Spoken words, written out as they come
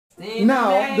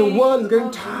Now the world is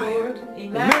getting tired.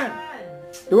 Amen.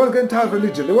 The world is getting tired of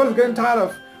religion. The world is getting tired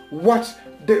of what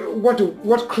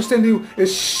Christianity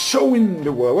is showing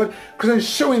the world, what Christianity is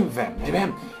showing them.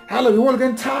 Amen. Hallelujah. The world is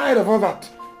getting tired of all that.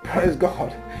 Praise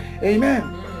God. Amen.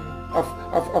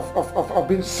 Of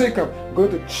being sick, of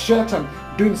going to church and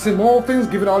doing same old things,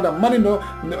 giving all the money,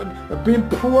 being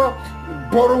poor,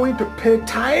 borrowing to pay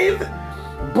tithe,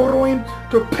 borrowing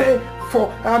to pay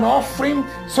for an offering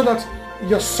so that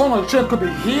your son or child could be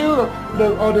healed,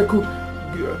 or they could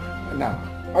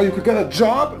or you could get a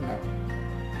job. No.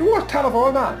 The world tired of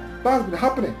all that. That's been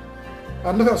happening,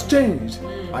 and look has changed,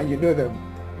 and you know them.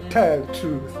 Tell the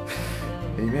truth.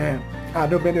 Amen. I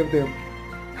know many of them.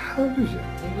 Hallelujah.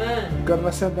 Amen. God may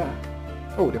have said that.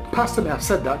 Oh, the pastor may have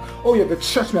said that. Oh yeah, the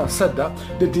church may have said that.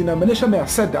 The denomination may have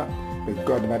said that. But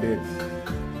God never did.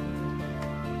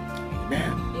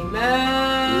 Amen.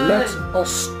 Amen. Let us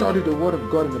study the word of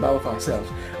God in the Bible for ourselves,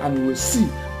 and we will see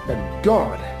that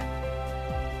God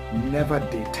never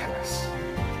did tell us.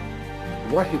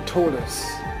 What he told us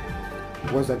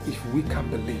was that if we can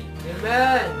believe,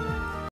 amen,